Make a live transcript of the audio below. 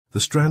The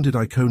stranded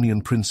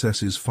Iconian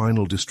princess's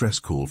final distress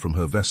call from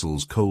her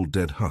vessel's cold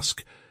dead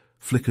husk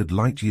flickered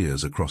light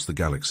years across the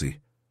galaxy,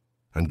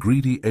 and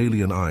greedy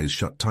alien eyes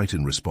shut tight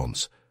in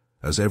response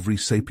as every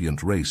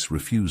sapient race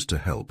refused to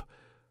help,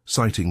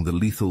 citing the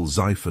lethal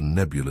Xiphon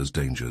Nebula's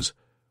dangers.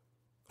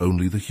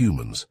 Only the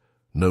humans,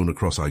 known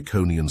across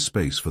Iconian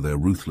space for their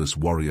ruthless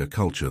warrior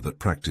culture that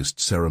practiced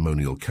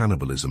ceremonial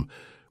cannibalism,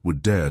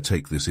 would dare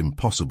take this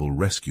impossible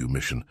rescue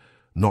mission,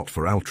 not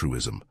for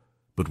altruism,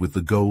 but with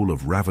the goal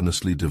of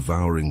ravenously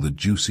devouring the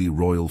juicy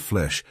royal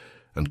flesh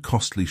and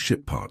costly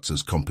ship parts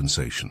as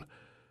compensation.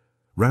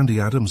 Randy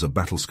Adams, a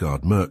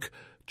battle-scarred merc,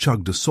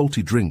 chugged a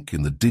salty drink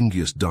in the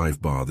dingiest dive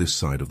bar this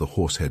side of the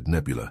Horsehead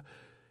Nebula.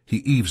 He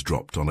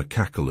eavesdropped on a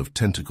cackle of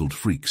tentacled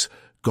freaks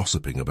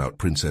gossiping about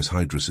Princess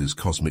Hydras's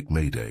cosmic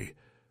mayday,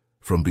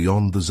 from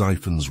beyond the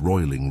Xiphon's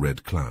roiling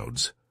red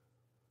clouds.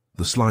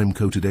 The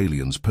slime-coated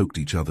aliens poked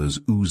each other's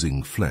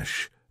oozing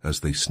flesh as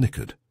they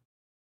snickered.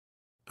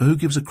 Who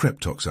gives a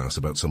Kreptox ass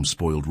about some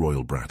spoiled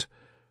royal brat?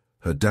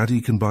 Her daddy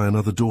can buy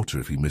another daughter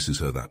if he misses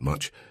her that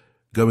much.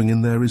 Going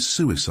in there is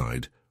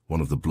suicide,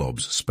 one of the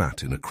blobs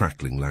spat in a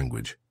crackling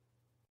language.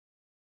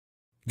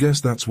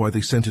 Guess that's why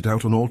they sent it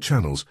out on all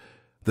channels.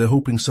 They're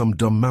hoping some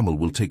dumb mammal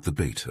will take the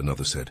bait,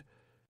 another said.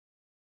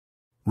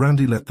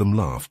 Randy let them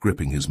laugh,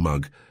 gripping his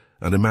mug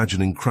and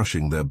imagining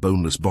crushing their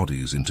boneless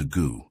bodies into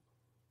goo.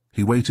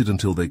 He waited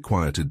until they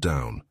quieted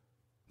down.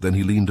 Then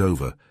he leaned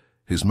over,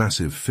 his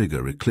massive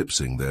figure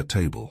eclipsing their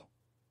table.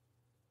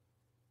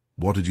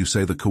 "What did you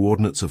say the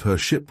coordinates of her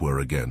ship were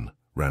again?"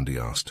 Randy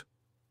asked.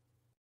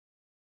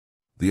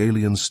 The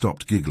aliens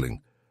stopped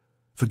giggling.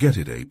 "Forget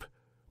it, ape.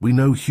 We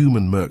know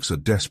human mercs are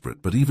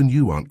desperate, but even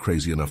you aren't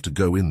crazy enough to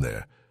go in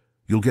there.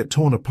 You'll get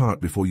torn apart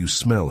before you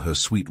smell her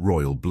sweet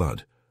royal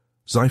blood.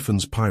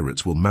 Xiphon's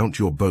pirates will mount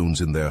your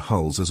bones in their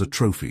hulls as a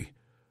trophy."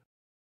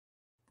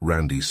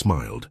 Randy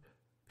smiled.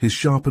 His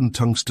sharpened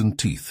tungsten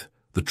teeth,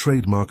 the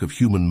trademark of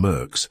human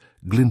mercs,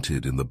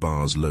 glinted in the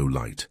bar's low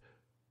light.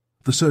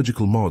 The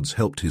surgical mods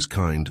helped his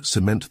kind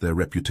cement their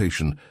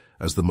reputation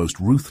as the most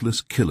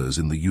ruthless killers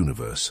in the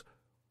universe.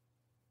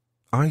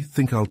 "I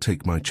think I'll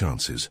take my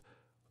chances.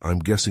 I'm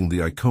guessing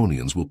the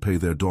Iconians will pay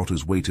their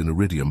daughter's weight in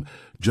iridium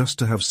just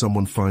to have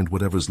someone find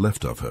whatever's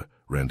left of her,"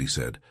 Randy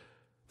said.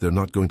 "They're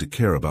not going to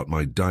care about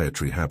my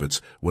dietary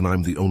habits when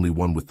I'm the only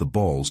one with the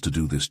balls to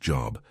do this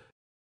job."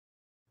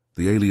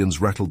 The aliens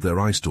rattled their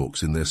eye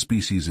stalks in their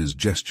species'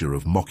 gesture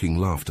of mocking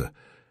laughter.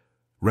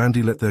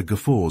 Randy let their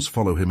guffaws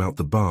follow him out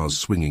the bar's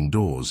swinging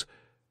doors.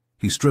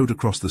 He strode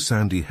across the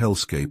sandy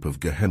hellscape of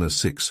Gehenna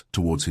 6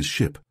 towards his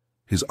ship,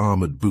 his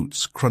armored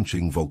boots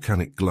crunching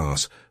volcanic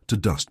glass to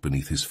dust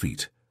beneath his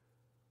feet.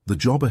 The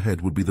job ahead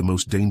would be the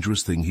most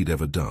dangerous thing he'd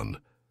ever done.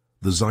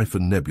 The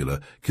Xiphon Nebula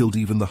killed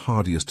even the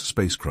hardiest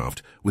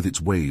spacecraft with its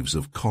waves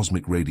of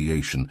cosmic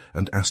radiation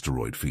and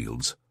asteroid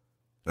fields.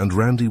 And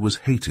Randy was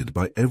hated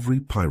by every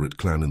pirate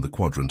clan in the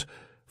quadrant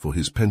for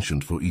his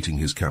penchant for eating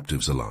his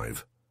captives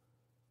alive.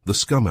 The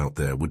scum out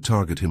there would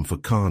target him for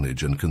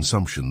carnage and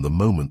consumption the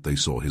moment they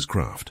saw his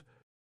craft.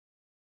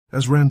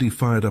 As Randy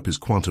fired up his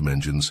quantum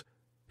engines,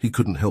 he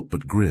couldn't help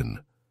but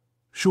grin.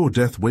 Sure,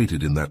 death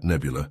waited in that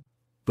nebula,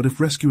 but if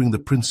rescuing the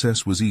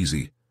princess was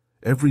easy,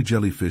 every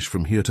jellyfish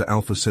from here to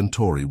Alpha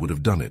Centauri would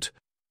have done it.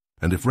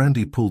 And if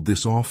Randy pulled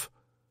this off,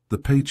 the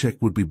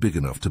paycheck would be big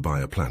enough to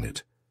buy a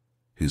planet.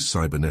 His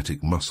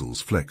cybernetic muscles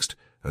flexed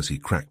as he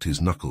cracked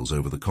his knuckles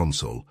over the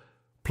console,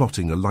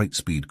 plotting a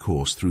light-speed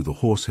course through the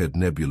Horsehead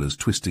Nebula's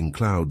twisting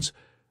clouds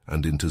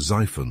and into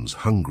Xiphon's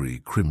hungry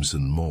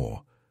crimson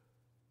maw.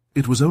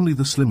 It was only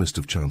the slimmest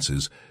of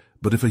chances,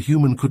 but if a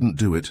human couldn't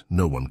do it,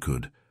 no one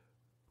could.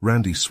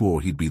 Randy swore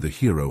he'd be the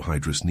hero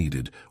Hydras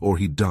needed, or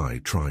he'd die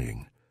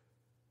trying.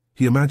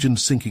 He imagined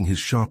sinking his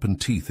sharpened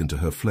teeth into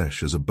her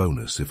flesh as a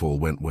bonus if all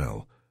went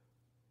well.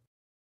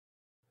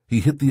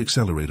 He hit the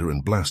accelerator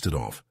and blasted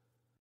off.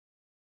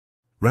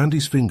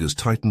 Randy's fingers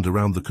tightened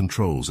around the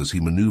controls as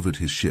he maneuvered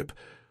his ship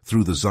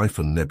through the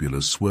Xiphon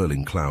Nebula's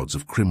swirling clouds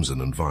of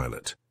crimson and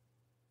violet.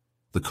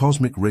 The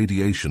cosmic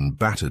radiation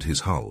battered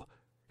his hull,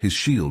 his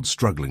shield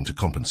struggling to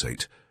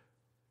compensate.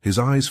 His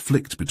eyes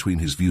flicked between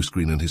his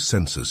viewscreen and his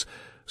sensors,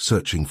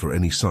 searching for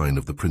any sign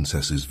of the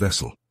princess's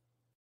vessel.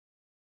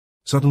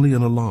 Suddenly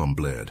an alarm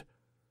blared.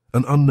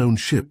 An unknown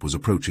ship was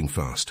approaching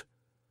fast.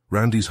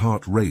 Randy's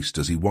heart raced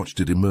as he watched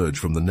it emerge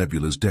from the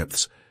nebula's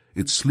depths,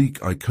 its sleek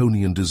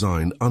Iconian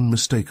design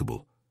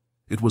unmistakable.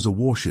 It was a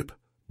warship,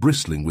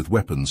 bristling with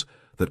weapons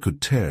that could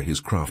tear his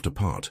craft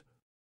apart.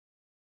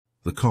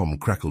 The comm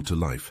crackled to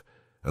life,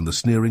 and the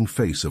sneering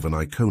face of an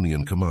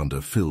Iconian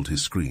commander filled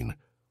his screen.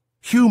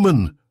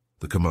 "Human!"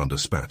 the commander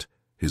spat,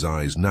 his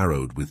eyes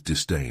narrowed with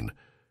disdain.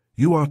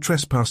 "You are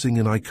trespassing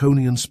in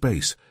Iconian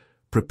space.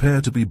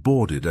 Prepare to be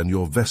boarded and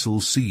your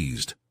vessel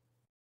seized."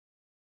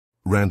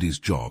 Randy's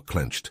jaw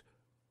clenched.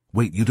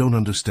 "Wait, you don't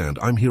understand.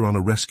 I'm here on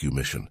a rescue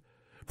mission.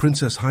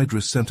 Princess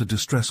Hydras sent a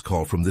distress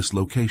call from this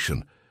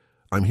location.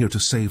 I'm here to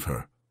save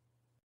her."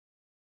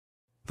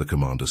 The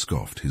commander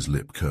scoffed, his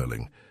lip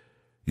curling.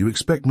 "You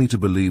expect me to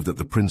believe that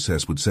the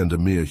princess would send a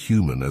mere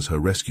human as her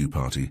rescue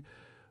party?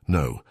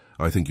 No,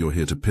 I think you're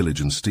here to pillage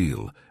and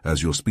steal,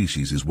 as your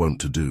species is wont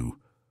to do."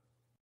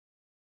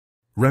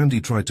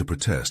 Randy tried to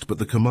protest, but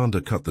the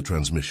commander cut the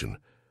transmission.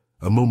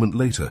 A moment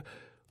later,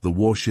 the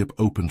warship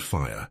opened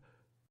fire.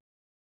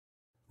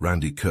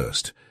 Randy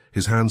cursed,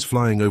 his hands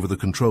flying over the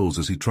controls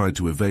as he tried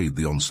to evade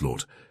the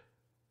onslaught.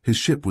 His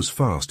ship was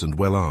fast and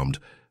well-armed,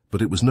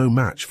 but it was no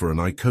match for an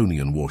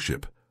Iconian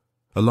warship.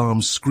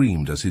 Alarms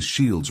screamed as his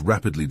shields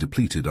rapidly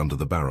depleted under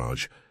the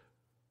barrage.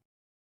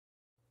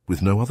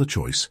 With no other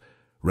choice,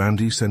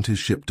 Randy sent his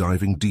ship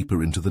diving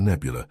deeper into the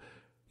nebula,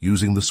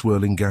 using the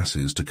swirling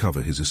gases to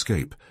cover his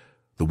escape.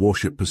 The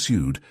warship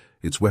pursued,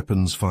 its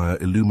weapons fire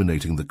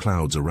illuminating the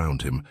clouds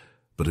around him,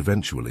 but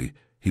eventually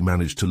he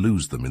managed to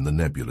lose them in the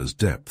nebula's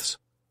depths.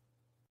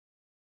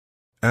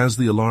 As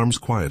the alarms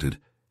quieted,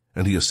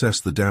 and he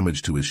assessed the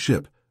damage to his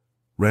ship,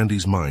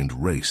 Randy's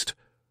mind raced.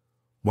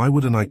 Why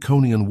would an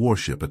Iconian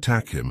warship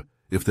attack him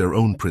if their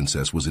own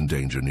princess was in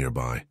danger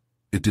nearby?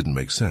 It didn't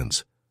make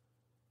sense.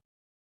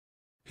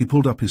 He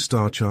pulled up his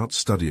star chart,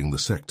 studying the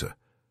sector.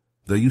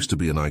 There used to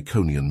be an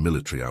Iconian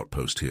military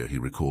outpost here, he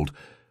recalled,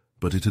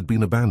 but it had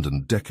been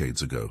abandoned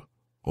decades ago,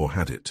 or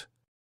had it?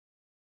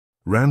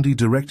 Randy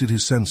directed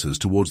his sensors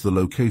towards the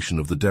location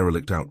of the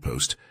derelict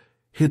outpost,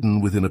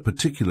 hidden within a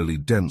particularly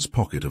dense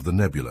pocket of the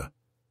nebula.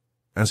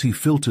 As he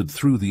filtered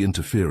through the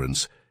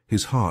interference,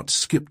 his heart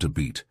skipped a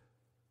beat.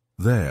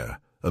 There,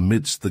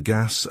 amidst the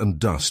gas and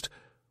dust,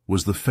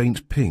 was the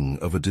faint ping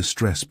of a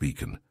distress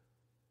beacon.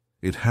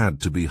 It had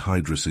to be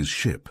Hydras's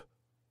ship.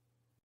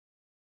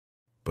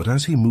 But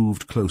as he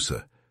moved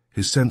closer,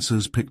 his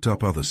sensors picked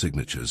up other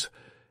signatures,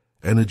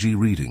 energy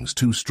readings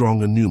too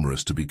strong and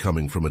numerous to be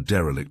coming from a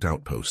derelict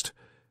outpost.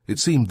 It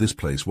seemed this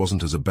place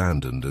wasn't as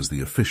abandoned as the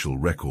official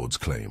records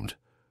claimed.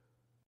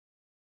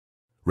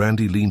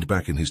 Randy leaned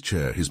back in his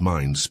chair, his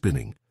mind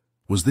spinning.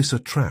 Was this a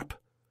trap?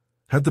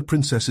 Had the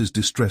princess's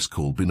distress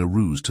call been a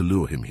ruse to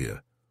lure him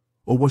here?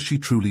 Or was she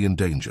truly in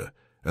danger,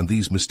 and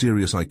these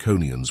mysterious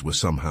Iconians were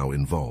somehow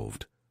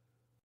involved?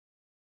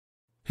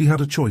 He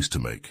had a choice to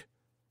make.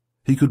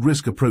 He could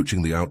risk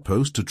approaching the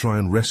outpost to try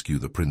and rescue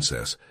the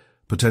princess,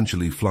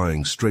 potentially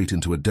flying straight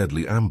into a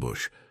deadly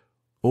ambush,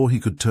 or he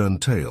could turn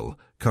tail,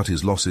 cut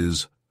his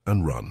losses,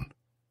 and run.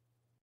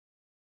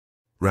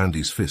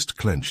 Randy's fist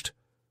clenched.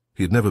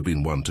 He had never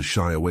been one to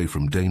shy away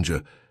from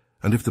danger,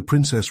 and if the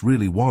princess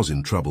really was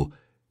in trouble,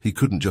 he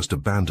couldn't just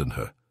abandon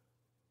her.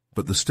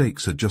 But the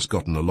stakes had just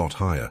gotten a lot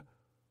higher.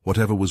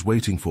 Whatever was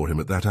waiting for him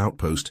at that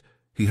outpost,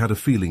 he had a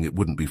feeling it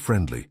wouldn't be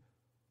friendly.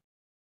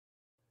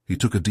 He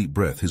took a deep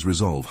breath, his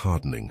resolve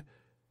hardening.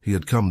 He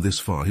had come this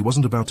far. He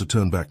wasn't about to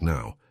turn back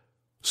now.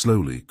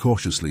 Slowly,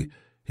 cautiously,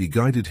 he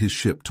guided his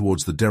ship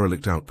towards the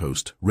derelict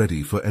outpost,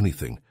 ready for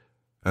anything.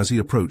 As he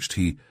approached,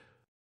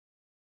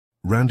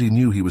 Randy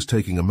knew he was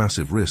taking a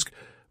massive risk,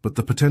 but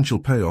the potential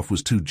payoff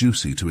was too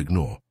juicy to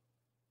ignore.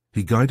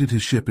 He guided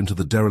his ship into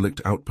the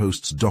derelict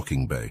outpost's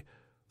docking bay,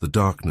 the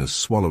darkness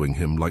swallowing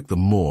him like the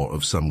maw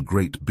of some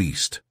great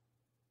beast.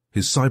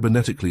 His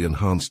cybernetically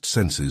enhanced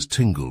senses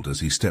tingled as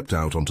he stepped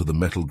out onto the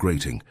metal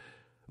grating,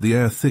 the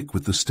air thick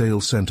with the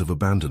stale scent of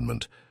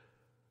abandonment.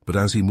 But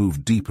as he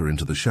moved deeper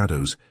into the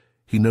shadows,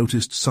 he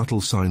noticed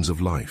subtle signs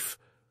of life,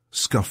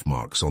 scuff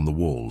marks on the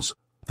walls,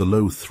 the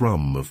low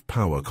thrum of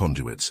power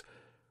conduits,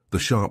 the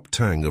sharp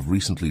tang of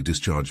recently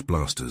discharged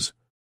blasters.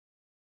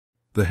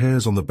 The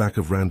hairs on the back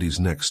of Randy's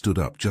neck stood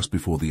up just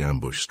before the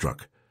ambush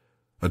struck.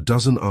 A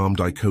dozen armed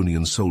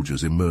Iconian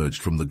soldiers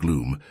emerged from the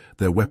gloom,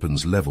 their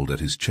weapons leveled at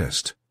his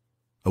chest.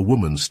 A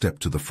woman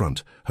stepped to the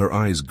front, her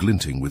eyes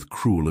glinting with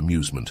cruel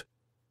amusement.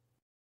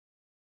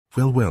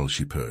 "Well, well,"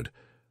 she purred.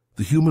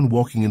 "The human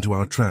walking into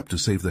our trap to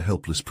save the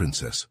helpless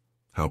princess.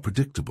 How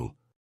predictable."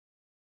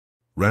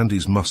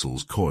 Randy's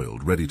muscles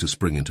coiled, ready to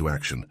spring into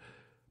action,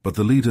 but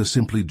the leader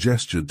simply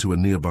gestured to a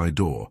nearby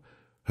door,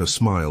 her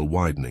smile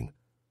widening.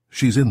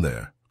 "She's in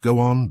there. Go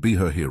on, be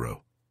her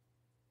hero."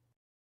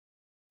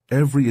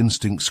 Every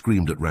instinct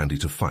screamed at Randy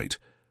to fight,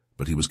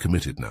 but he was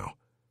committed now.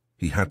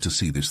 He had to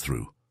see this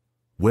through.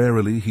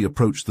 Warily, he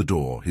approached the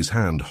door, his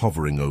hand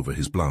hovering over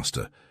his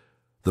blaster.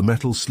 The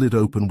metal slid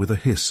open with a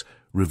hiss,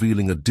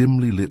 revealing a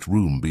dimly lit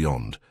room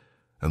beyond,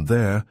 and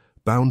there,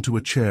 bound to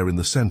a chair in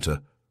the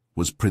center,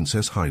 was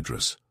Princess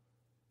Hydras.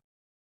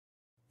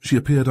 She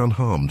appeared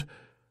unharmed,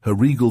 her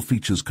regal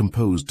features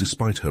composed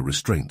despite her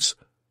restraints.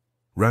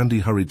 Randy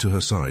hurried to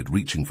her side,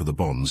 reaching for the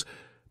bonds,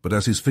 but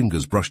as his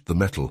fingers brushed the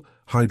metal,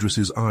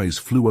 Hydras's eyes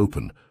flew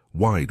open,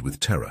 wide with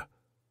terror.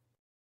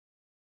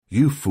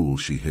 "You fool,"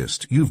 she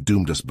hissed. "You've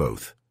doomed us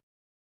both."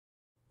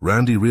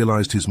 Randy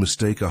realized his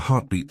mistake a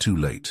heartbeat too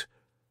late.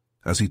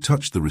 As he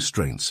touched the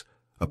restraints,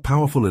 a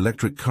powerful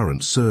electric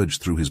current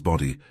surged through his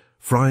body,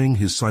 frying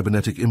his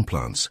cybernetic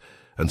implants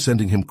and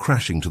sending him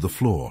crashing to the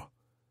floor.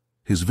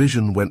 His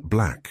vision went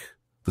black,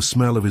 the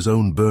smell of his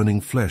own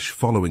burning flesh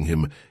following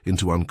him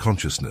into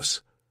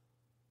unconsciousness.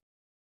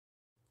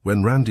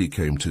 When Randy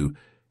came to,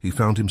 he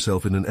found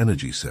himself in an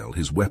energy cell,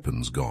 his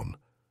weapons gone.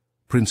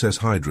 Princess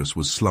Hydras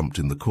was slumped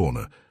in the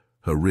corner,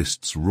 her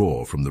wrists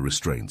raw from the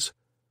restraints.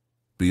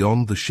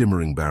 Beyond the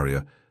shimmering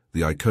barrier,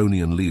 the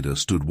Iconian leader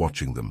stood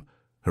watching them,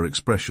 her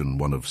expression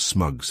one of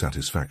smug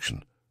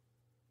satisfaction.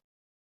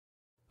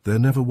 "There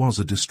never was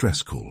a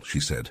distress call," she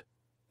said,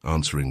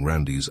 answering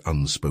Randy's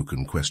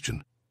unspoken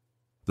question.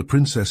 "The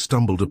princess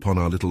stumbled upon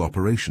our little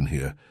operation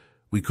here.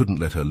 We couldn't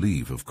let her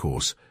leave, of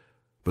course.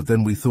 But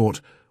then we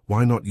thought,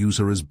 why not use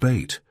her as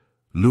bait?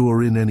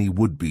 Lure in any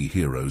would-be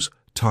heroes,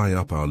 tie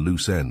up our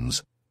loose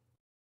ends."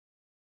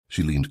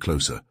 She leaned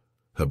closer,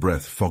 her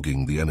breath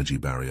fogging the energy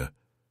barrier.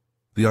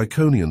 "The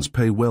Iconians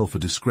pay well for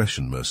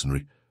discretion,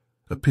 mercenary.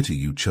 A pity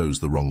you chose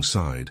the wrong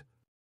side."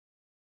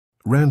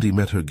 Randy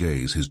met her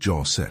gaze, his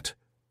jaw set.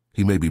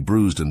 He may be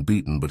bruised and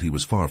beaten, but he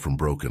was far from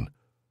broken.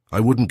 "I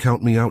wouldn't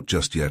count me out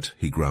just yet,"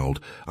 he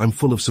growled. "I'm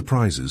full of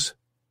surprises."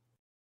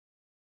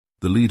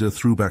 The leader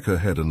threw back her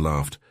head and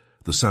laughed,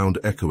 the sound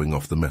echoing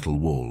off the metal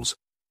walls.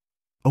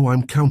 "Oh,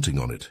 I'm counting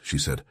on it," she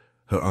said,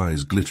 her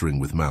eyes glittering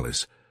with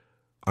malice.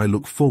 "I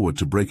look forward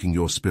to breaking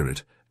your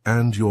spirit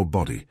and your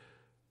body,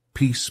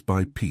 piece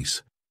by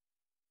piece."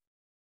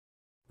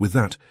 With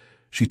that,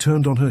 she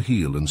turned on her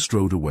heel and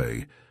strode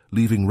away,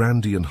 leaving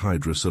Randy and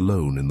Hydrus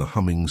alone in the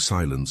humming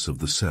silence of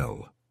the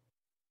cell.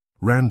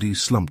 Randy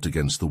slumped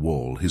against the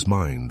wall, his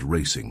mind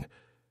racing.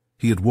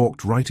 He had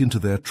walked right into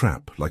their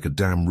trap like a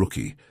damn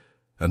rookie,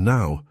 and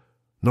now,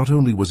 not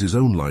only was his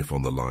own life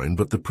on the line,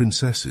 but the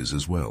princess's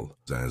as well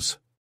as...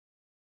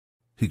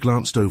 He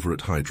glanced over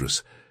at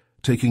Hydrus,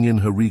 taking in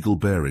her regal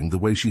bearing, the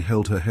way she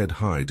held her head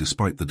high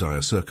despite the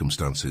dire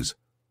circumstances.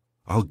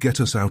 "I'll get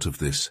us out of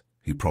this,"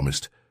 he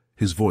promised,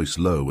 his voice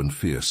low and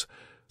fierce.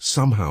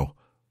 "Somehow,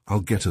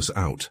 I'll get us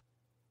out."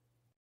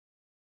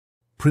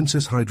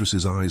 Princess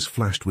Hydrus's eyes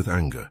flashed with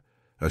anger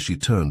as she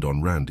turned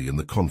on Randy in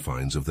the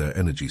confines of their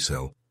energy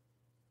cell.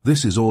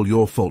 "This is all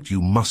your fault,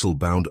 you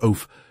muscle-bound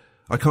oaf.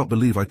 I can't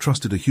believe I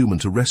trusted a human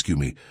to rescue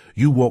me.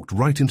 You walked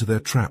right into their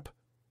trap."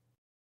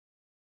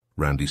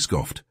 Randy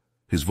scoffed,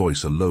 his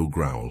voice a low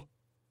growl.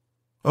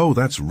 "Oh,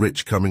 that's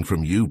rich coming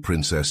from you,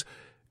 princess.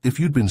 If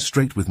you'd been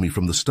straight with me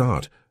from the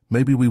start,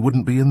 maybe we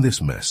wouldn't be in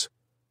this mess.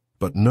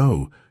 But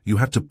no, you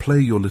had to play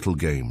your little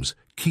games,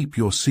 keep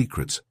your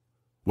secrets.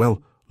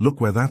 Well,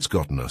 look where that's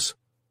gotten us."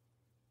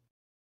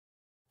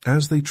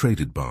 As they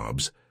traded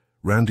barbs,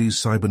 Randy's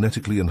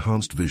cybernetically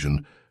enhanced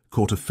vision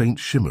caught a faint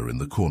shimmer in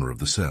the corner of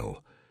the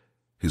cell.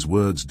 His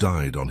words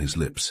died on his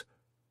lips.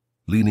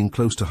 Leaning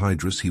close to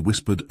Hydrus, he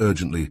whispered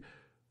urgently,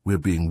 "We're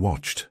being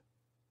watched.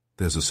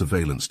 There's a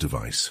surveillance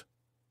device."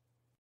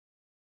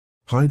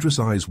 Hydrus'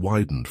 eyes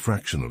widened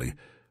fractionally,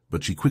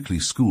 but she quickly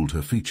schooled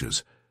her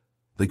features.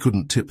 They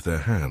couldn't tip their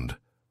hand.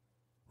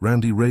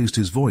 Randy raised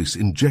his voice,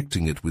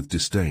 injecting it with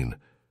disdain.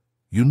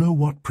 "You know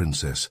what,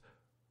 princess?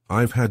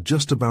 I've had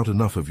just about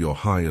enough of your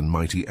high and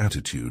mighty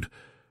attitude.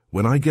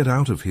 When I get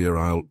out of here,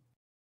 I'll—"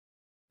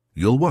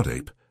 "You'll what,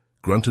 ape?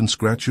 Grunt and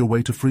scratch your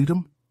way to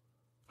freedom?"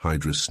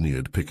 Hydrus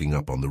sneered, picking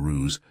up on the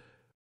ruse.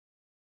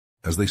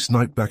 As they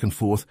sniped back and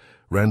forth,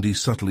 Randy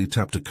subtly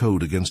tapped a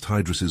code against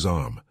Hydrus's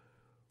arm.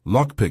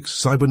 "Lockpicks,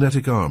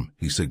 cybernetic arm,"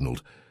 he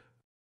signaled.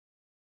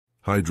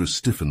 Hydrus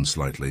stiffened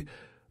slightly,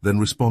 then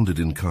responded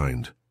in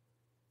kind.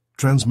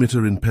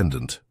 "Transmitter in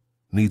pendant.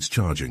 Needs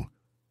charging."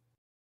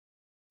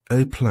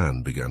 A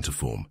plan began to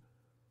form.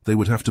 They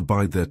would have to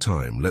bide their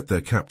time, let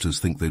their captors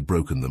think they'd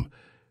broken them,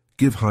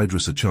 give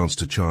Hydrus a chance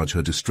to charge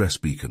her distress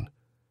beacon.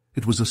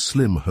 It was a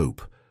slim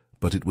hope,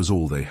 but it was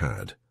all they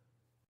had.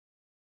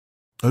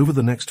 Over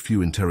the next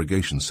few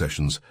interrogation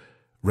sessions,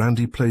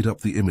 Randy played up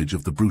the image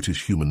of the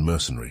brutish human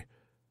mercenary.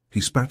 He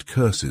spat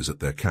curses at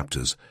their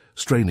captors,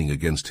 straining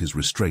against his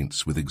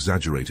restraints with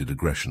exaggerated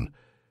aggression.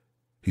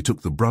 He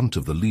took the brunt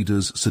of the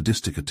leader's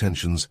sadistic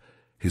attentions,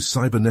 his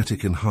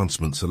cybernetic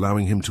enhancements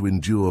allowing him to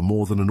endure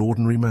more than an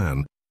ordinary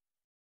man.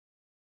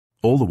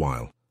 All the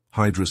while,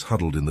 Hydrus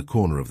huddled in the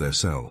corner of their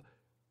cell,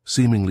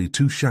 seemingly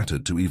too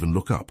shattered to even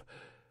look up,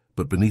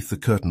 but beneath the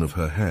curtain of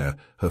her hair,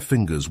 her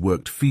fingers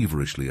worked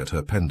feverishly at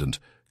her pendant,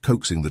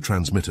 coaxing the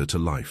transmitter to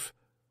life.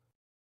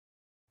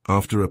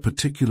 After a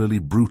particularly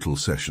brutal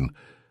session,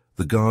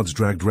 the guards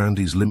dragged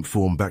Randy's limp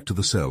form back to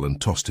the cell and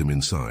tossed him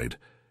inside.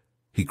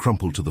 He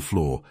crumpled to the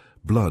floor,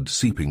 blood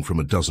seeping from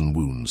a dozen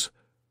wounds.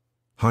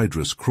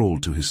 Hydrus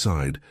crawled to his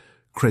side,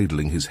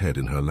 cradling his head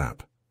in her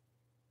lap.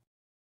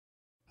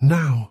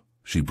 "Now,"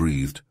 she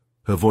breathed,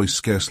 her voice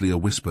scarcely a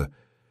whisper.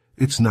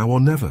 "It's now or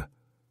never."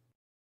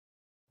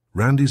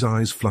 Randy's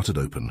eyes fluttered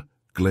open,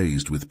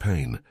 glazed with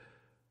pain,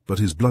 but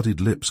his bloodied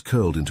lips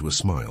curled into a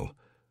smile.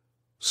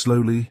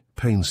 Slowly,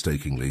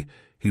 painstakingly,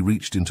 he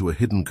reached into a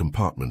hidden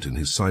compartment in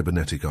his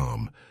cybernetic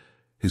arm.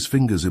 His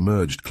fingers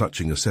emerged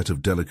clutching a set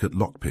of delicate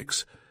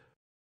lockpicks.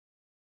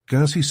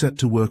 As he set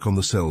to work on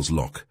the cell's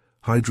lock,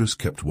 Hydrus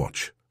kept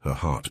watch, her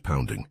heart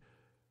pounding.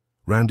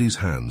 Randy's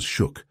hands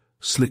shook,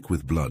 slick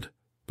with blood,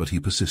 but he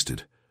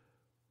persisted.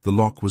 The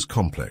lock was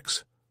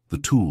complex, the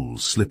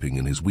tools slipping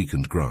in his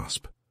weakened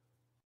grasp.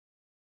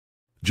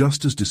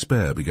 Just as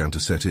despair began to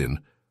set in,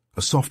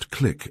 a soft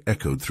click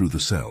echoed through the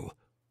cell.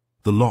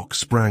 The lock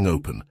sprang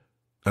open.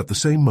 At the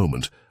same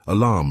moment,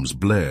 alarms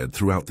blared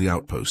throughout the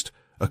outpost,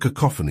 a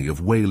cacophony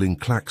of wailing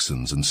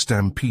klaxons and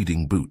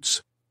stampeding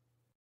boots.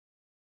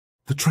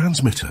 "The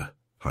transmitter!"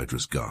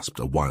 Hydrus gasped,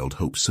 a wild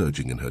hope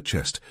surging in her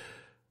chest.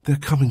 "They're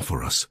coming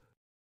for us."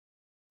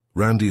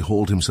 Randy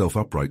hauled himself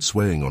upright,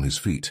 swaying on his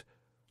feet.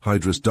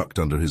 Hydrus ducked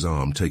under his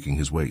arm, taking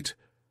his weight.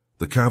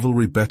 "The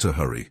cavalry better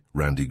hurry,"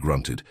 Randy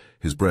grunted,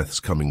 his breaths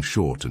coming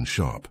short and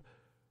sharp.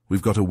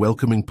 "We've got a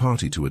welcoming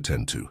party to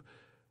attend to."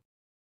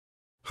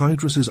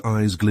 Hydrus's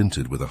eyes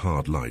glinted with a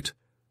hard light.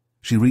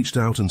 She reached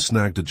out and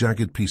snagged a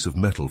jagged piece of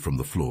metal from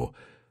the floor,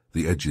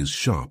 the edges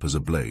sharp as a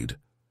blade.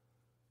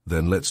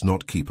 "Then let's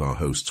not keep our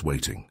hosts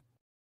waiting."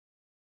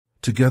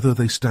 Together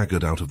they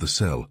staggered out of the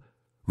cell,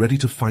 ready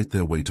to fight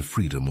their way to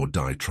freedom or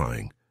die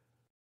trying.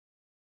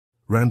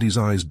 Randy's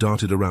eyes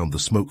darted around the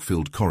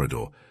smoke-filled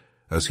corridor.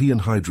 As he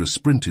and Hydrus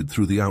sprinted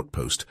through the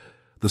outpost,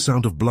 the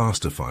sound of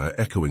blaster fire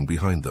echoing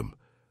behind them.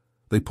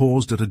 They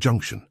paused at a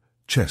junction,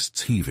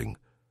 chests heaving.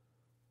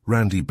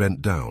 Randy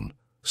bent down,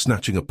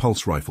 snatching a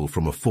pulse rifle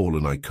from a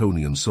fallen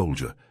Iconian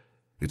soldier,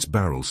 its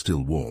barrel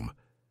still warm.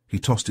 He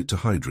tossed it to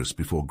Hydrus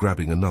before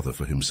grabbing another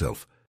for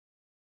himself.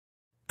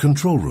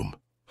 "Control room,"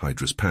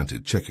 Hydrus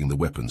panted, checking the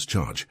weapon's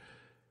charge.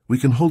 "We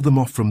can hold them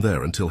off from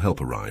there until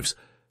help arrives."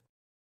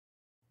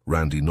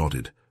 Randy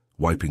nodded,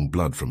 wiping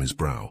blood from his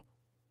brow.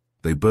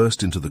 They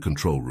burst into the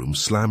control room,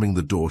 slamming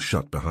the door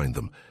shut behind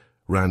them.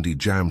 Randy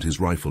jammed his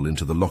rifle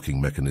into the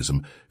locking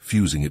mechanism,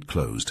 fusing it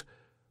closed.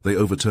 They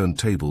overturned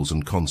tables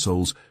and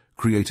consoles,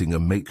 creating a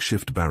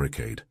makeshift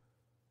barricade.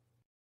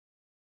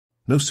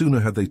 No sooner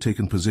had they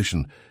taken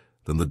position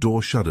than the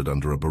door shuddered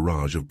under a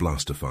barrage of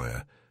blaster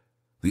fire.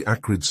 The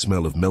acrid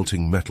smell of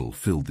melting metal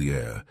filled the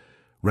air.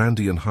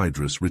 Randy and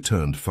Hydrus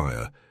returned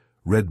fire,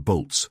 red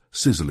bolts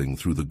sizzling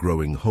through the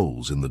growing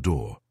holes in the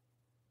door.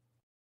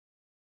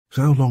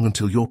 "How long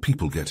until your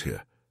people get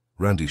here?"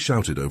 Randy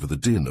shouted over the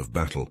din of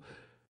battle.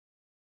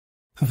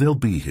 "They'll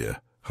be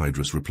here,"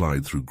 Hydrus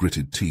replied through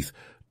gritted teeth,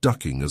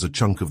 ducking as a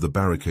chunk of the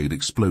barricade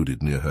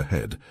exploded near her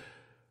head.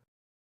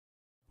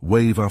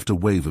 Wave after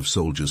wave of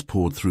soldiers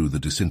poured through the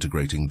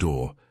disintegrating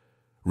door.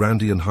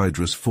 Randy and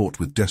Hydrus fought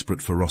with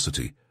desperate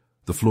ferocity,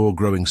 the floor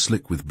growing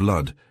slick with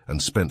blood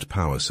and spent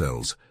power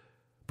cells.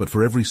 But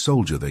for every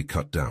soldier they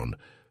cut down,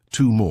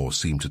 2 more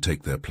seemed to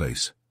take their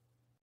place.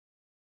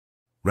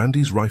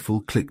 Randy's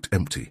rifle clicked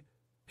empty.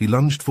 He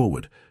lunged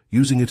forward,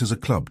 using it as a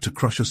club to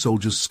crush a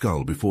soldier's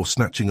skull before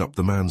snatching up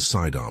the man's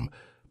sidearm,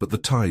 but the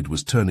tide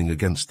was turning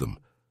against them.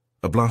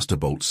 A blaster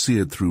bolt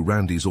seared through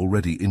Randy's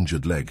already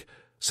injured leg,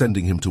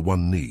 sending him to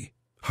one knee.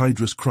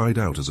 Hydrus cried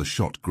out as a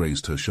shot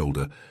grazed her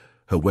shoulder,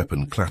 her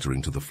weapon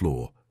clattering to the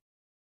floor.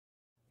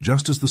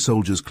 Just as the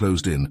soldiers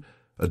closed in,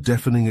 a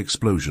deafening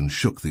explosion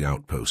shook the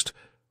outpost.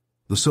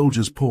 The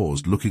soldiers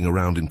paused, looking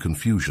around in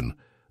confusion.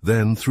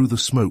 Then, through the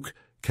smoke,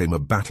 came a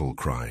battle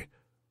cry.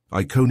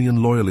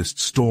 Iconian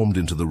loyalists stormed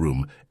into the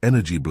room,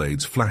 energy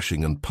blades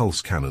flashing and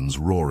pulse cannons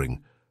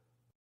roaring.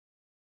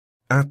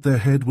 At their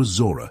head was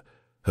Zora,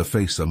 her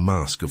face a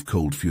mask of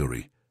cold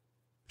fury.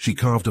 She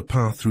carved a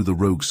path through the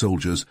rogue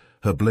soldiers,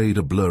 her blade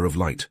a blur of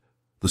light.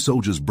 The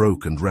soldiers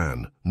broke and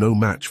ran, no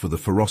match for the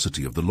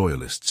ferocity of the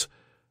loyalists.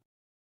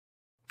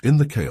 In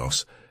the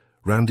chaos,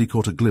 Randy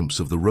caught a glimpse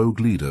of the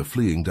rogue leader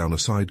fleeing down a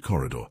side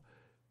corridor.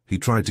 He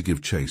tried to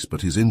give chase,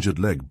 but his injured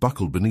leg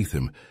buckled beneath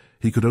him.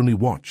 He could only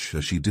watch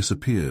as she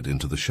disappeared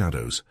into the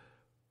shadows.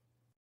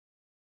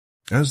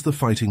 As the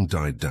fighting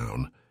died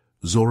down,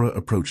 Zora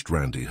approached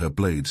Randy, her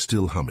blade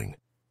still humming.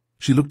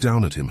 She looked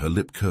down at him, her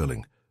lip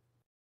curling.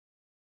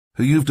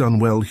 "You've done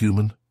well,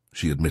 human,"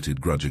 she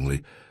admitted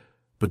grudgingly,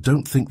 "but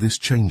don't think this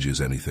changes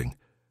anything.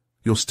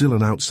 You're still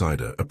an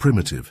outsider, a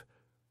primitive.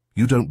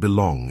 You don't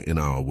belong in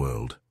our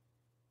world."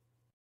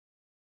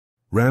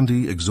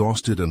 Randy,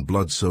 exhausted and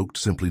blood-soaked,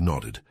 simply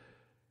nodded.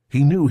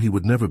 He knew he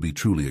would never be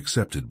truly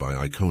accepted by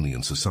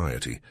Iconian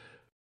society.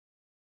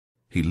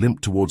 He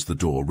limped towards the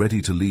door,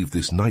 ready to leave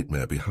this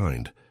nightmare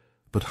behind,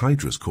 but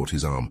Hydrus caught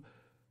his arm.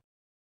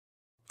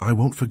 "I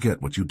won't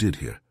forget what you did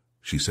here,"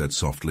 she said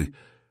softly,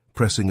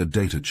 pressing a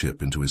data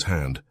chip into his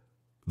hand.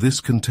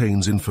 "This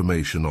contains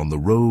information on the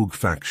rogue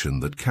faction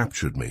that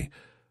captured me.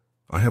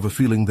 I have a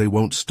feeling they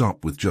won't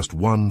stop with just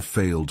one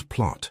failed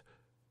plot.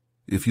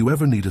 If you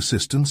ever need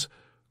assistance,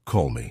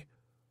 call me.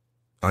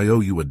 I owe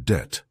you a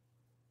debt."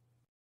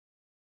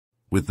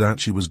 With that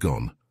she was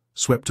gone,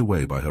 swept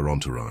away by her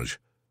entourage.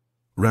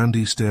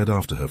 Randy stared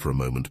after her for a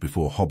moment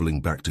before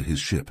hobbling back to his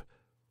ship.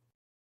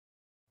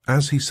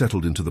 As he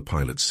settled into the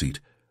pilot's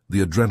seat,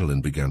 the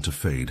adrenaline began to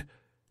fade,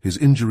 his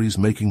injuries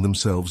making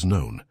themselves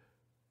known.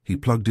 He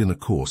plugged in a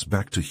course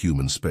back to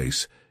human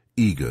space,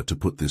 eager to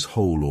put this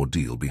whole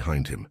ordeal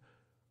behind him.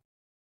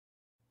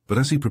 But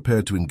as he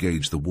prepared to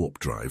engage the warp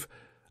drive,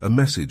 a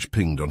message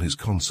pinged on his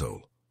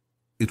console.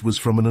 It was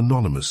from an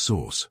anonymous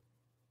source.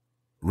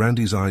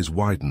 Randy's eyes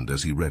widened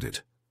as he read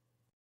it.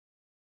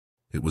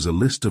 It was a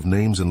list of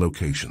names and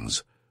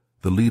locations,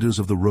 the leaders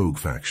of the rogue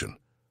faction.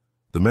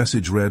 The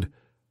message read,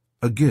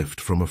 "A gift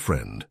from a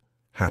friend.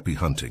 Happy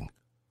hunting."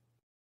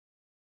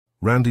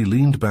 Randy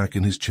leaned back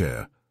in his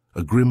chair,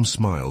 a grim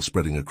smile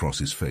spreading across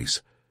his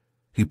face.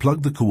 He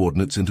plugged the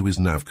coordinates into his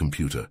nav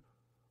computer.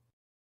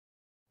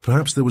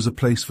 Perhaps there was a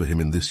place for him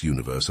in this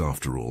universe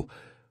after all,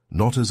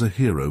 not as a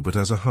hero but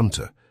as a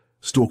hunter,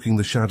 stalking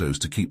the shadows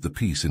to keep the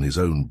peace in his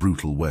own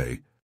brutal way.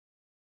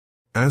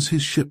 As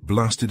his ship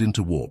blasted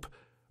into warp,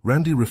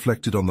 Randy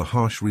reflected on the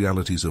harsh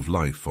realities of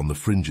life on the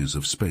fringes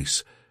of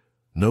space.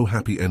 No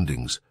happy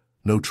endings,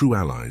 no true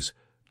allies,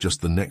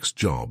 just the next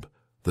job,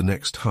 the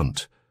next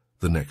hunt,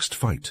 the next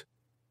fight.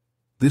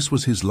 This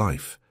was his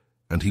life,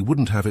 and he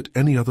wouldn't have it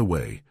any other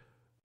way.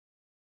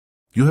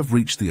 You have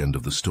reached the end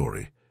of the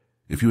story.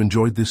 If you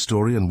enjoyed this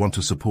story and want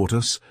to support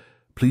us,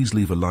 please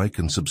leave a like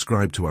and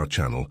subscribe to our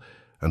channel,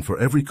 and for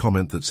every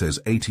comment that says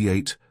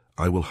 88,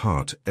 I will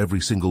heart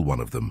every single one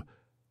of them.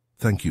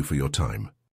 Thank you for your time.